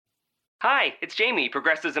Hi, it's Jamie,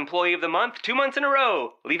 Progressive's Employee of the Month, 2 months in a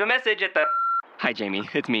row. Leave a message at the... Hi, Jamie.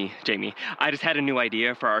 It's me, Jamie. I just had a new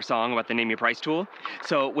idea for our song about the Name Your Price tool.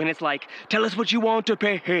 So when it's like, tell us what you want to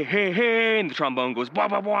pay, hey, hey, hey, and the trombone goes, blah,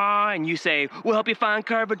 blah, blah, and you say, we'll help you find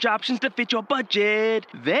coverage options to fit your budget.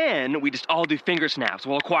 Then we just all do finger snaps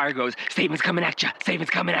while a choir goes, savings coming at ya,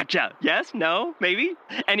 savings coming at ya. Yes? No? Maybe?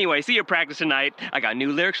 Anyway, see you at practice tonight. I got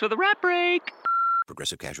new lyrics for the rap break.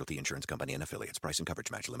 Progressive Casualty Insurance Company and Affiliates. Price and coverage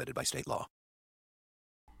match limited by state law.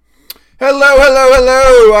 Hello, hello,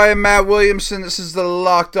 hello. I am Matt Williamson. This is the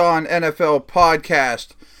Locked On NFL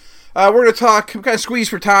podcast. We're going to talk. I'm kind of squeezed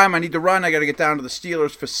for time. I need to run. I got to get down to the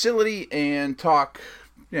Steelers facility and talk,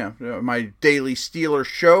 my daily Steelers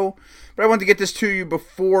show. But I want to get this to you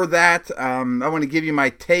before that. I want to give you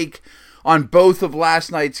my take on both of last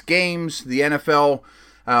night's games. The NFL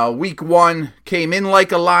Week 1 came in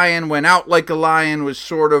like a lion, went out like a lion, was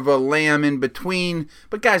sort of a lamb in between.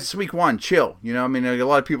 But guys, it's Week 1. Chill. A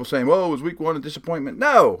lot of people saying, well, was Week 1 a disappointment?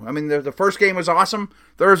 No. The first game was awesome.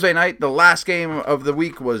 Thursday night, the last game of the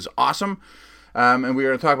week was awesome. And we're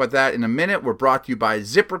going to talk about that in a minute. We're brought to you by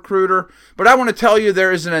ZipRecruiter. But I want to tell you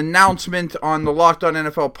there is an announcement on the Locked On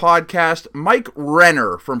NFL podcast. Mike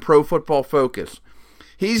Renner from Pro Football Focus.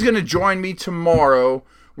 He's going to join me tomorrow.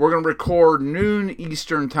 We're going to record noon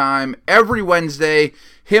Eastern time every Wednesday.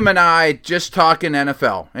 Him and I just talking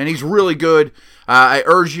NFL. And he's really good. I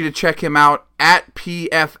urge you to check him out at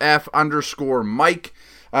PFF_Mike.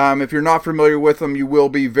 If you're not familiar with him, you will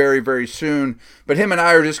be very, very soon. But him and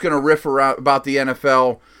I are just going to riff around about the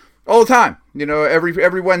NFL all the time,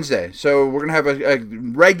 every Wednesday. So we're going to have a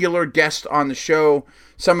regular guest on the show.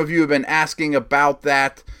 Some of you have been asking about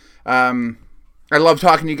that. I love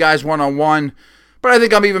talking to you guys one-on-one. But I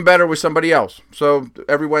think I'm even better with somebody else. So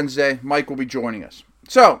every Wednesday, Mike will be joining us.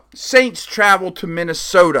 So, Saints travel to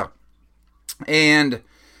Minnesota. And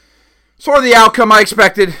sort of the outcome I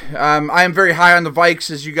expected. I am very high on the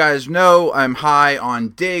Vikes, as you guys know. I'm high on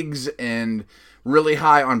Diggs and really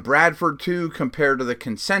high on Bradford, too, compared to the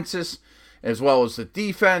consensus, as well as the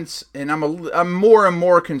defense. And I'm more and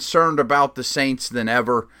more concerned about the Saints than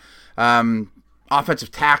ever.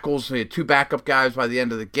 Offensive tackles, they had 2 backup guys by the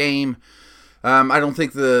end of the game. I don't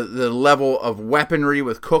think the level of weaponry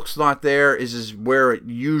with Cook's not there is where it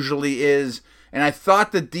usually is. And I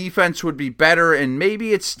thought the defense would be better, and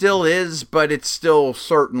maybe it still is, but it's still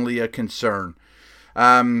certainly a concern.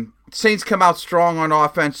 Saints come out strong on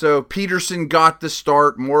offense, though. Peterson got the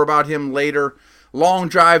start. More about him later. Long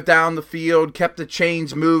drive down the field, kept the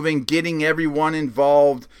chains moving, getting everyone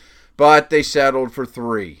involved. But they settled for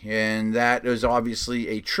 3, and that is obviously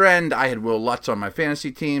a trend. I had Will Lutz on my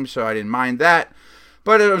fantasy team, so I didn't mind that.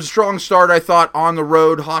 But it was a strong start, I thought, on the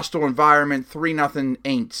road, hostile environment, 3-0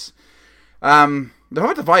 Aints. How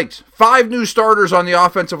about the Vikes? 5 new starters on the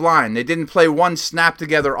offensive line. They didn't play one snap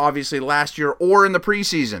together, obviously, last year or in the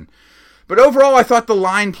preseason. But overall, I thought the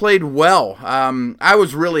line played well. I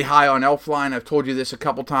was really high on Elflein. I've told you this a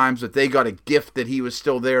couple times, that they got a gift that he was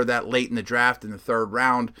still there that late in the draft in the 3rd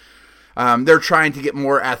round. They're trying to get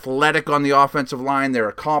more athletic on the offensive line. They're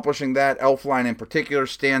accomplishing that. Elflein in particular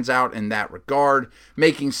stands out in that regard,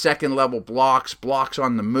 making second-level blocks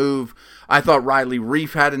on the move. I thought Riley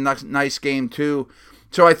Reif had a nice game too.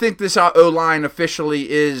 So I think this O-line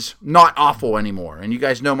officially is not awful anymore. And you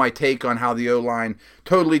guys know my take on how the O-line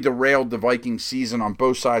totally derailed the Vikings season on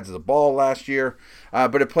both sides of the ball last year.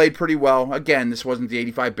 But it played pretty well. Again, this wasn't the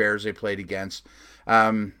 85 Bears they played against.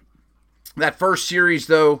 That first series,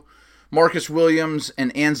 though, Marcus Williams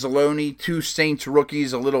and Anzalone, 2 Saints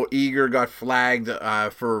rookies, a little eager, got flagged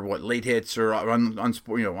for late hits or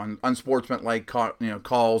unsportsmanlike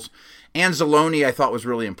calls. Anzalone, I thought, was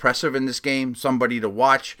really impressive in this game. Somebody to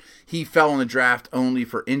watch. He fell in the draft only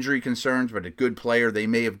for injury concerns, but a good player. They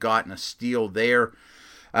may have gotten a steal there.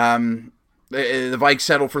 The Vikes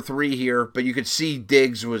settled for 3 here, but you could see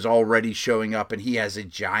Diggs was already showing up, and he has a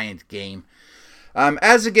giant game.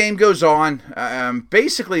 As the game goes on,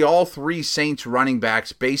 basically all 3 Saints running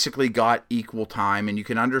backs basically got equal time, and you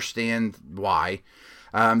can understand why.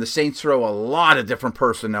 The Saints throw a lot of different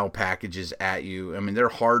personnel packages at you. They're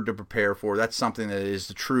hard to prepare for. That's something that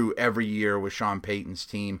is true every year with Sean Payton's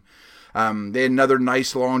team. They had another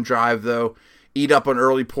nice long drive, though. Eat up an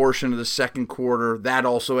early portion of the second quarter. That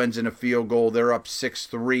also ends in a field goal. They're up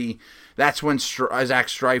 6-3. That's when Zach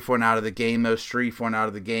Strife went out of the game, though. Strife went out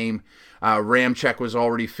of the game. Ramczyk was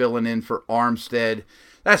already filling in for Armstead.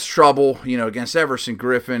 That's trouble, against Everson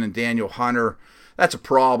Griffin and Daniel Hunter. That's a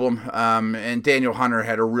problem. And Daniel Hunter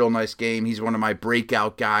had a real nice game. He's one of my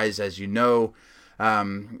breakout guys, as you know.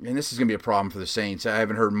 And this is going to be a problem for the Saints. I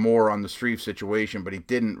haven't heard more on the Strife situation, but he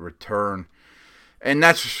didn't return. And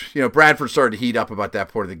that's, Bradford started to heat up about that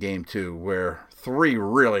part of the game too, where 3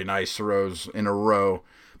 really nice throws in a row.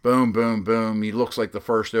 Boom, boom, boom. He looks like the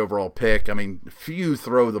first overall pick. I mean, few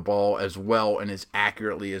throw the ball as well and as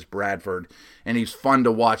accurately as Bradford. And he's fun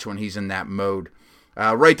to watch when he's in that mode.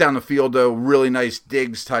 Right down the field, though, really nice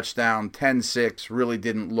Diggs touchdown, 10-6. Really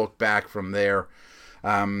didn't look back from there.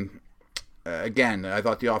 Again, I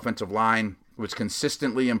thought the offensive line was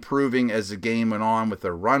consistently improving as the game went on with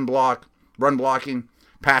their run blocking.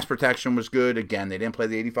 Pass protection was good. Again, they didn't play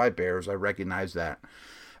the 85 Bears. I recognize that.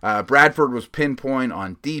 Bradford was pinpoint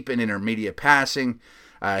on deep and intermediate passing.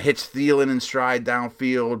 Hits Thielen in stride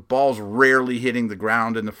downfield. Balls rarely hitting the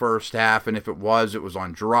ground in the first half, and if it was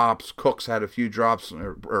on drops. Cook had a few drops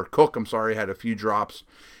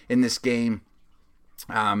in this game.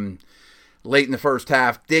 Late in the first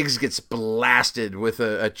half, Diggs gets blasted with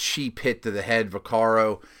a cheap hit to the head.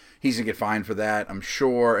 Vaccaro, he's going to get fined for that, I'm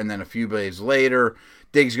sure. And then a few plays later,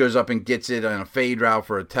 Diggs goes up and gets it on a fade route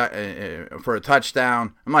for a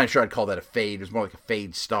touchdown. I'm not sure I'd call that a fade. It was more like a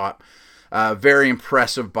fade stop. Very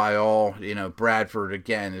impressive by all. Bradford,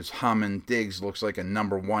 again, is humming. Diggs looks like a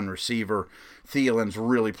number 1 receiver. Thielen's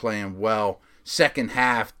really playing well. Second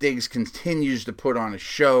half, Diggs continues to put on a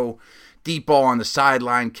show. Deep ball on the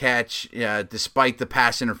sideline catch, despite the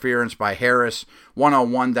pass interference by Harris.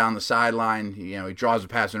 1-on-1 down the sideline. He draws the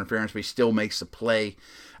pass interference, but he still makes the play.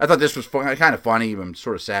 I thought this was kind of funny, even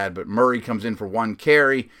sort of sad, but Murray comes in for 1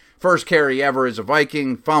 carry. First carry ever as a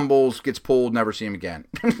Viking. Fumbles, gets pulled, never see him again.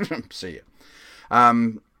 See ya.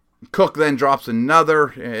 Cook then drops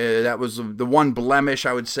another. That was the one blemish,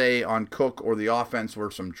 I would say, on Cook or the offense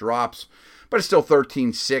were some drops. But it's still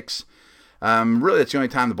 13-6. Really, that's the only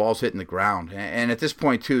time the ball's hitting the ground. And at this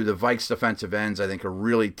point, too, the Vikes defensive ends, I think, are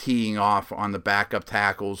really teeing off on the backup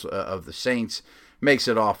tackles of the Saints. Makes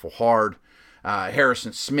it awful hard.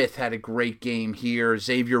 Harrison Smith had a great game here.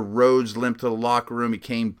 Xavier Rhodes limped to the locker room. He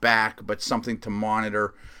came back, but something to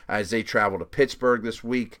monitor as they travel to Pittsburgh this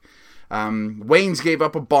week. Waynes gave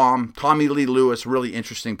up a bomb. Tommy Lee Lewis, really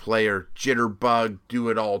interesting player. Jitterbug,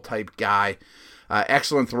 do-it-all type guy.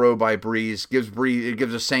 Excellent throw by Breeze. It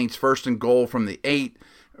gives the Saints 1st and goal from the 8.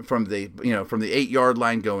 From the 8-yard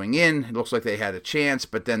line going in. It looks like they had a chance,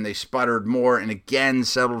 but then they sputtered more and again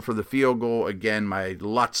settled for the field goal. Again, my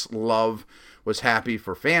Lutz love was happy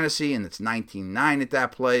for fantasy, and it's 19-9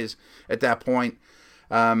 at that point.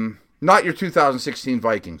 Not your 2016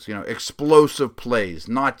 Vikings, explosive plays,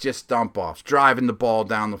 not just dump-offs, driving the ball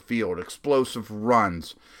down the field, explosive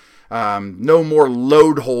runs. No more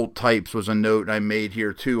load hold types was a note I made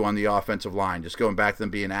here, too, on the offensive line, just going back to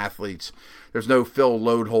them being athletes. There's no Phil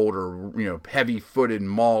Loadhold or, heavy-footed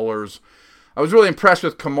maulers. I was really impressed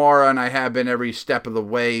with Kamara, and I have been every step of the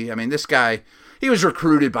way. I mean, this guy, he was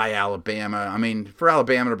recruited by Alabama. I mean, for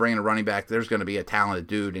Alabama to bring in a running back, there's going to be a talented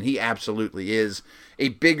dude, and he absolutely is. A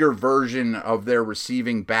bigger version of their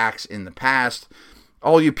receiving backs in the past.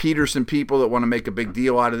 All you Peterson people that want to make a big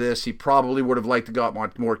deal out of this, he probably would have liked to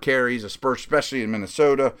got more carries, especially in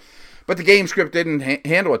Minnesota. But the game script didn't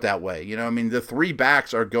handle it that way. The 3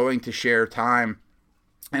 backs are going to share time,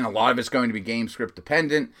 and a lot of it's going to be game script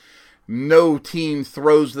dependent. No team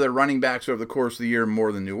throws their running backs over the course of the year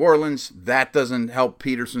more than New Orleans. That doesn't help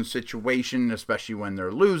Peterson's situation, especially when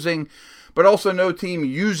they're losing. But also no team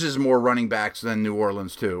uses more running backs than New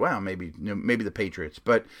Orleans too. Well, maybe the Patriots.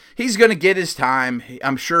 But he's going to get his time.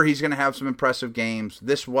 I'm sure he's going to have some impressive games.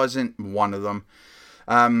 This wasn't one of them.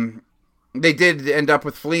 They did end up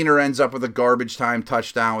with Fleener ends up with a garbage time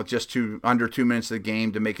touchdown with just under 2 minutes of the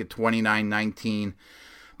game to make it 29-19.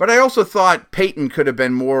 But I also thought Peyton could have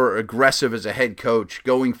been more aggressive as a head coach,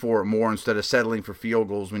 going for it more instead of settling for field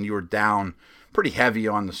goals when you were down pretty heavy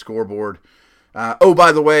on the scoreboard.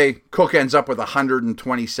 By the way, Cook ends up with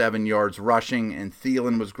 127 yards rushing, and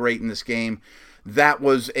Thielen was great in this game. That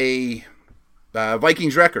was a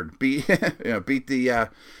Vikings record. Beat the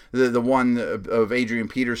one of Adrian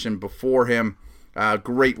Peterson before him.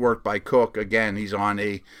 Great work by Cook. Again, he's on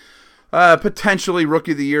a potentially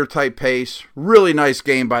Rookie of the Year type pace. Really nice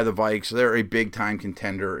game by the Vikes. They're a big-time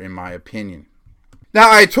contender, in my opinion. Now,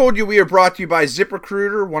 I told you we are brought to you by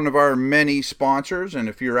ZipRecruiter, one of our many sponsors. And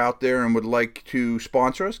if you're out there and would like to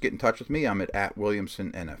sponsor us, get in touch with me. I'm at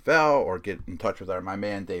Williamson NFL, or get in touch with my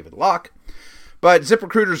man, David Locke. But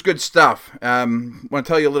ZipRecruiter is good stuff. I want to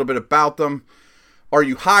tell you a little bit about them. Are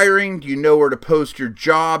you hiring? Do you know where to post your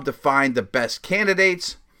job to find the best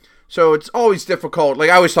candidates? So it's always difficult. Like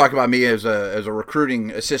I always talk about me as a recruiting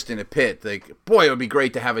assistant at Pitt. Like, boy, it would be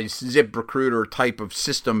great to have a ZipRecruiter type of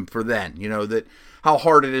system for then. That how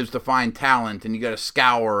hard it is to find talent, and you got to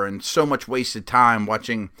scour, and so much wasted time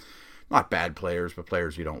watching not bad players, but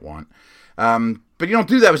players you don't want. But you don't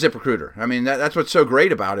do that with ZipRecruiter. I mean, that's what's so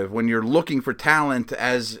great about it. When you're looking for talent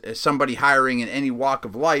as somebody hiring in any walk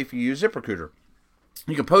of life, you use ZipRecruiter.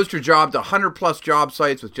 You can post your job to 100-plus job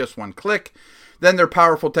sites with just one click. Then their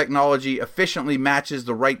powerful technology efficiently matches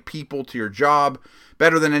the right people to your job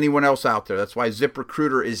better than anyone else out there. That's why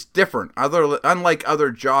ZipRecruiter is different. Unlike other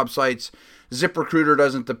job sites, ZipRecruiter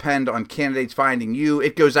doesn't depend on candidates finding you.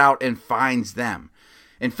 It goes out and finds them.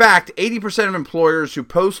 In fact, 80% of employers who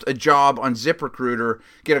post a job on ZipRecruiter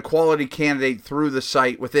get a quality candidate through the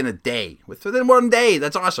site within a day. Within 1 day.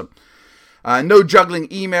 That's awesome. No juggling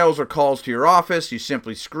emails or calls to your office. You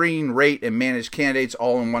simply screen, rate, and manage candidates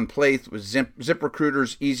all in one place with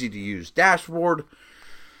ZipRecruiter's easy-to-use dashboard.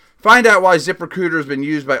 Find out why ZipRecruiter has been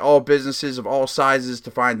used by all businesses of all sizes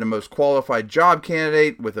to find the most qualified job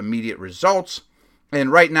candidate with immediate results.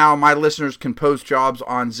 And right now, my listeners can post jobs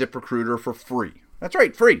on ZipRecruiter for free. That's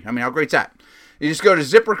right, free. I mean, how great's that? You just go to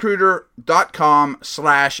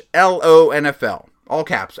ZipRecruiter.com/LONFL. All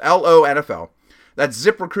caps, LONFL. That's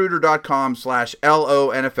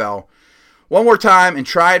ZipRecruiter.com/LONFL. One more time and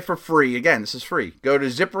try it for free. Again, this is free. Go to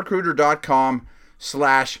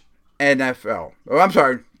ZipRecruiter.com/NFL. Oh, I'm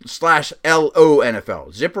sorry,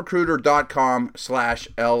 /LONFL.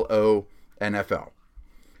 ZipRecruiter.com/LONFL.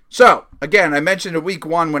 So, again, I mentioned that week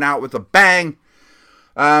 1 went out with a bang.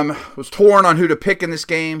 Was torn on who to pick in this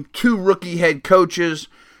game. 2 rookie head coaches.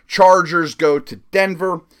 Chargers go to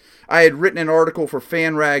Denver. I had written an article for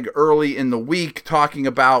FanRag early in the week talking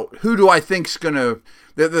about who do I think's going to...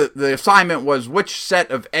 The assignment was which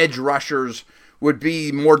set of edge rushers would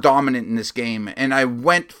be more dominant in this game. And I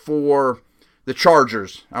went for the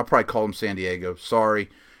Chargers. I'll probably call them San Diego. Sorry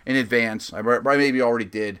in advance. I maybe already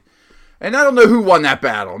did. And I don't know who won that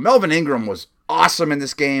battle. Melvin Ingram was awesome in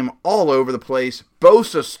this game, all over the place.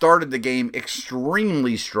 Bosa started the game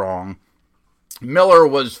extremely strong. Miller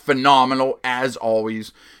was phenomenal, as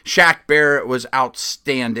always. Shaq Barrett was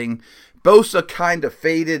outstanding. Bosa kind of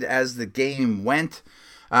faded as the game went.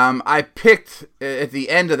 I picked, at the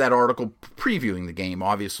end of that article, previewing the game,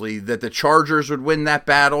 obviously, that the Chargers would win that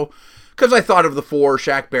battle. Because I thought of the 4,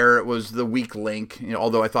 Shaq Barrett was the weak link,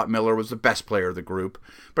 although I thought Miller was the best player of the group.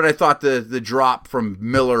 But I thought the drop from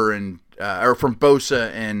Miller or from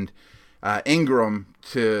Bosa and Ingram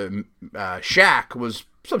to Shaq was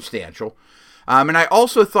substantial. And I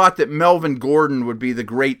also thought that Melvin Gordon would be the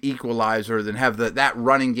great equalizer and have that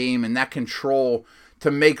running game and that control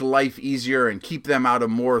to make life easier and keep them out of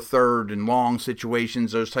more third and long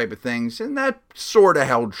situations, those type of things. And that sort of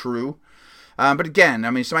held true. But again,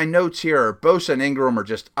 I mean, so my notes here are Bosa and Ingram are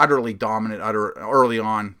just utterly dominant early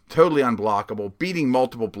on, totally unblockable, beating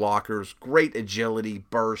multiple blockers, great agility,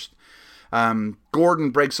 burst.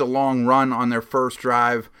 Gordon breaks a long run on their first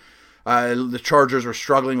drive. The Chargers were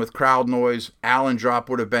struggling with crowd noise. Allen drop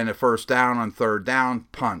would have been a first down on third down.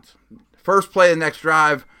 Punt. First play of the next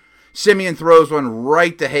drive, Simeon throws one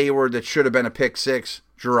right to Hayward that should have been a pick 6.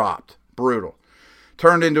 Dropped. Brutal.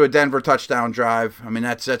 Turned into a Denver touchdown drive. I mean,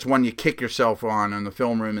 that's one you kick yourself on in the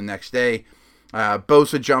film room the next day.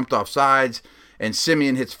 Bosa jumped off sides, and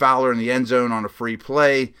Simeon hits Fowler in the end zone on a free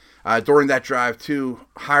play. During that drive, too,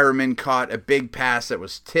 Hireman caught a big pass that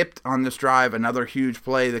was tipped on this drive. Another huge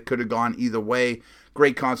play that could have gone either way.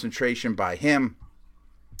 Great concentration by him.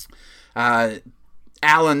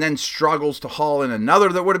 Allen then struggles to haul in another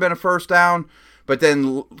that would have been a first down, but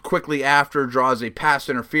then quickly after draws a pass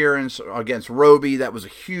interference against Roby. That was a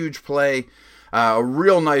huge play. A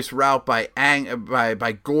real nice route by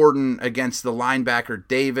Gordon against the linebacker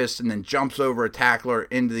Davis, and then jumps over a tackler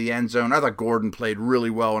into the end zone. I thought Gordon played really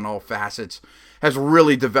well in all facets. Has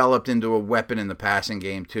really developed into a weapon in the passing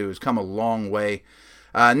game too. Has come a long way.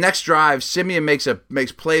 Next drive, Simeon makes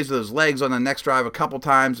plays with his legs on the next drive a couple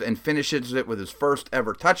times and finishes it with his first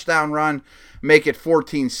ever touchdown run. Make it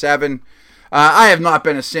 14-7. I have not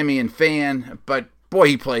been a Simeon fan, but boy,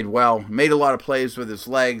 he played well. Made a lot of plays with his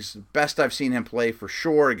legs. Best I've seen him play for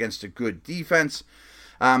sure against a good defense.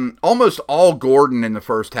 Almost all Gordon in the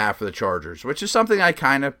first half of the Chargers, which is something I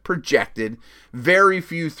kind of projected. Very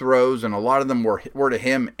few throws, and a lot of them were to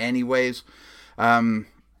him anyways. And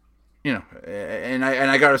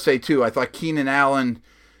I got to say, too, I thought Keenan Allen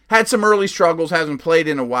had some early struggles, hasn't played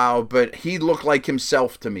in a while, but he looked like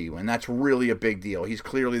himself to me, and that's really a big deal. He's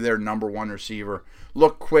clearly their number one receiver.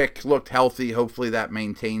 Looked quick, looked healthy. Hopefully that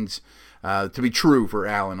maintains to be true for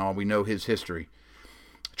Allen. All we know his history.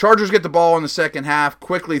 Chargers get the ball in the second half.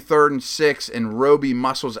 Quickly 3rd and 6, and Roby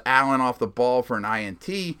muscles Allen off the ball for an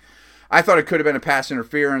INT. I thought it could have been a pass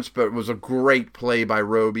interference, but it was a great play by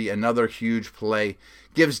Roby. Another huge play.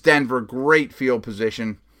 Gives Denver great field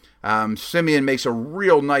position. Simeon makes a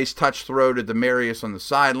real nice touch throw to Demaryius on the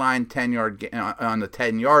sideline, on the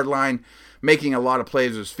 10-yard line, making a lot of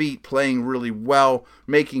plays with his feet, playing really well,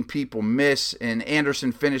 making people miss, and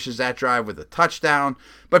Anderson finishes that drive with a touchdown,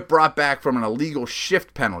 but brought back from an illegal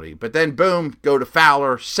shift penalty. But then, boom, go to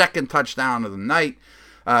Fowler, second touchdown of the night.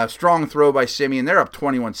 Strong throw by Simeon. They're up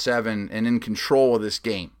 21-7 and in control of this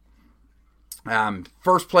game.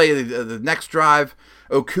 First play of the next drive,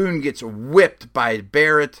 Okun gets whipped by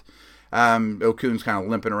Barrett. Okun's kind of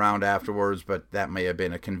limping around afterwards, but that may have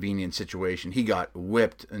been a convenient situation. He got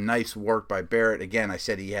whipped. A nice work by Barrett. Again, I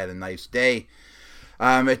said he had a nice day.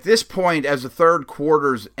 At this point, as the third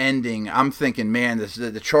quarter's ending, I'm thinking, man,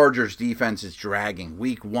 the Chargers defense is dragging.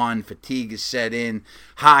 Week 1, fatigue is set in,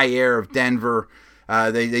 high air of Denver.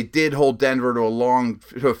 They did hold Denver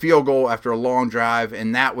to a field goal after a long drive,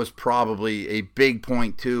 and that was probably a big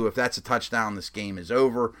point too. If that's a touchdown, this game is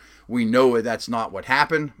over. We know that's not what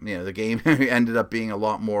happened. The game ended up being a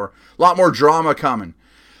lot more drama coming.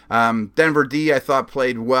 Denver D, I thought,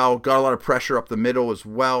 played well, got a lot of pressure up the middle as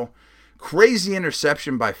well. Crazy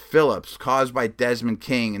interception by Phillips caused by Desmond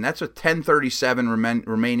King, and that's with 10:37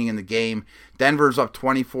 remaining in the game. Denver's up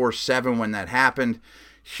 24-7 when that happened.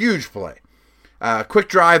 Huge play. Quick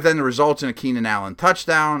drive then results in a Keenan Allen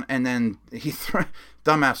touchdown, and then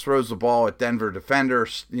dumbass throws the ball at Denver defender.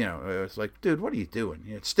 It's like, dude, what are you doing?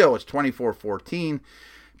 It's 24-14.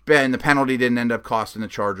 And the penalty didn't end up costing the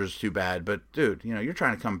Chargers too bad. But, dude, you're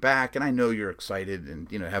trying to come back, and I know you're excited and,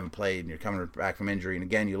 haven't played, and you're coming back from injury, and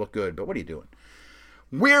again, you look good, but what are you doing?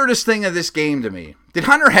 Weirdest thing of this game to me, did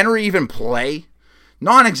Hunter Henry even play?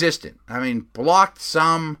 Non-existent. I mean, blocked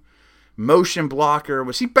some. Motion blocker.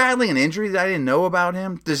 Was he battling an injury that I didn't know about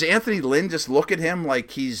him? Does Anthony Lynn just look at him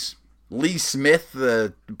like he's Lee Smith,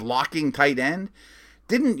 the blocking tight end?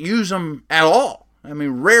 Didn't use him at all. I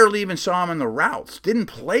mean, rarely even saw him in the routes. Didn't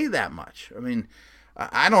play that much. I mean,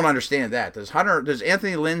 I don't understand that. Does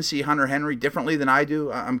Anthony Lynn see Hunter Henry differently than I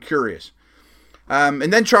do? I'm curious.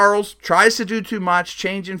 And then Charles tries to do too much,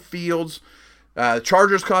 changing fields.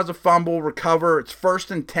 Chargers cause a fumble, recover. It's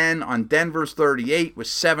 1st and 10 on Denver's 38 with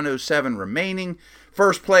 7:07 remaining.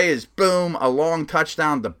 First play is, boom, a long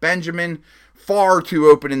touchdown to Benjamin. Far too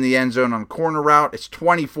open in the end zone on corner route. It's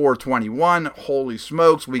 24-21. Holy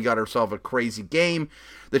smokes, we got ourselves a crazy game.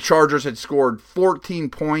 The Chargers had scored 14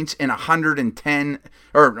 points in a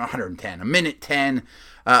minute 10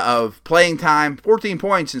 of playing time. 14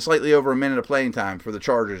 points in slightly over a minute of playing time for the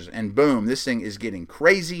Chargers. And boom, this thing is getting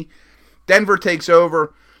crazy. Denver takes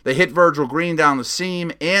over. They hit Virgil Green down the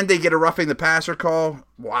seam, and they get a roughing the passer call.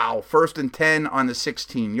 Wow, 1st and 10 on the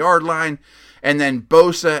 16-yard line. And then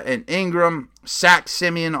Bosa and Ingram sack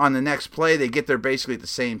Simeon on the next play. They get there basically at the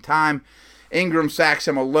same time. Ingram sacks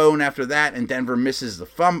him alone after that, and Denver misses the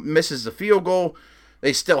field goal.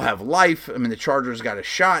 They still have life. I mean, the Chargers got a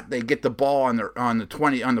shot. They get the ball on the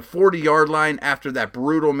 40-yard line after that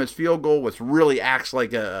brutal missed field goal, which really acts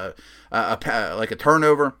like a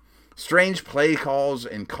turnover. Strange play calls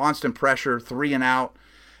and constant pressure, 3 and out.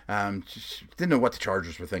 Just didn't know what the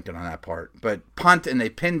Chargers were thinking on that part. But punt, and they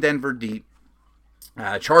pin Denver deep.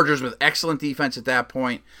 Chargers with excellent defense at that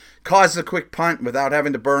point. Caused a quick punt without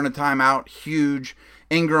having to burn a timeout. Huge.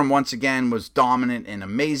 Ingram, once again, was dominant and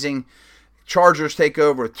amazing. Chargers take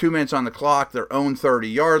over with 2 minutes on the clock, their own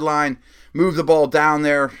 30-yard line. Move the ball down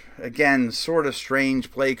there. Again, sort of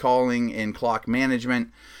strange play calling and clock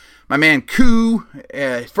management. My man Koo,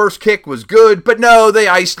 first kick was good, but no, they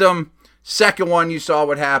iced him. Second one, you saw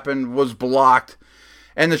what happened, was blocked.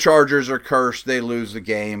 And the Chargers are cursed. They lose the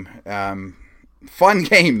game. Fun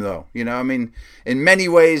game, though. I mean, in many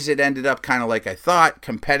ways, it ended up kind of like I thought.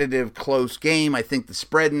 Competitive, close game. I think the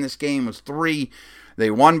spread in this game was 3. They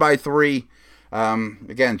won by 3.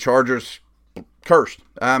 Again, Chargers cursed.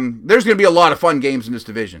 There's going to be a lot of fun games in this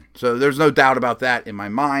division. So there's no doubt about that in my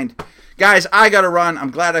mind. Guys, I got to run.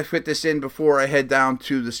 I'm glad I fit this in before I head down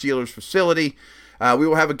to the Steelers facility. We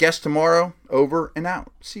will have a guest tomorrow. Over and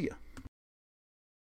out. See ya.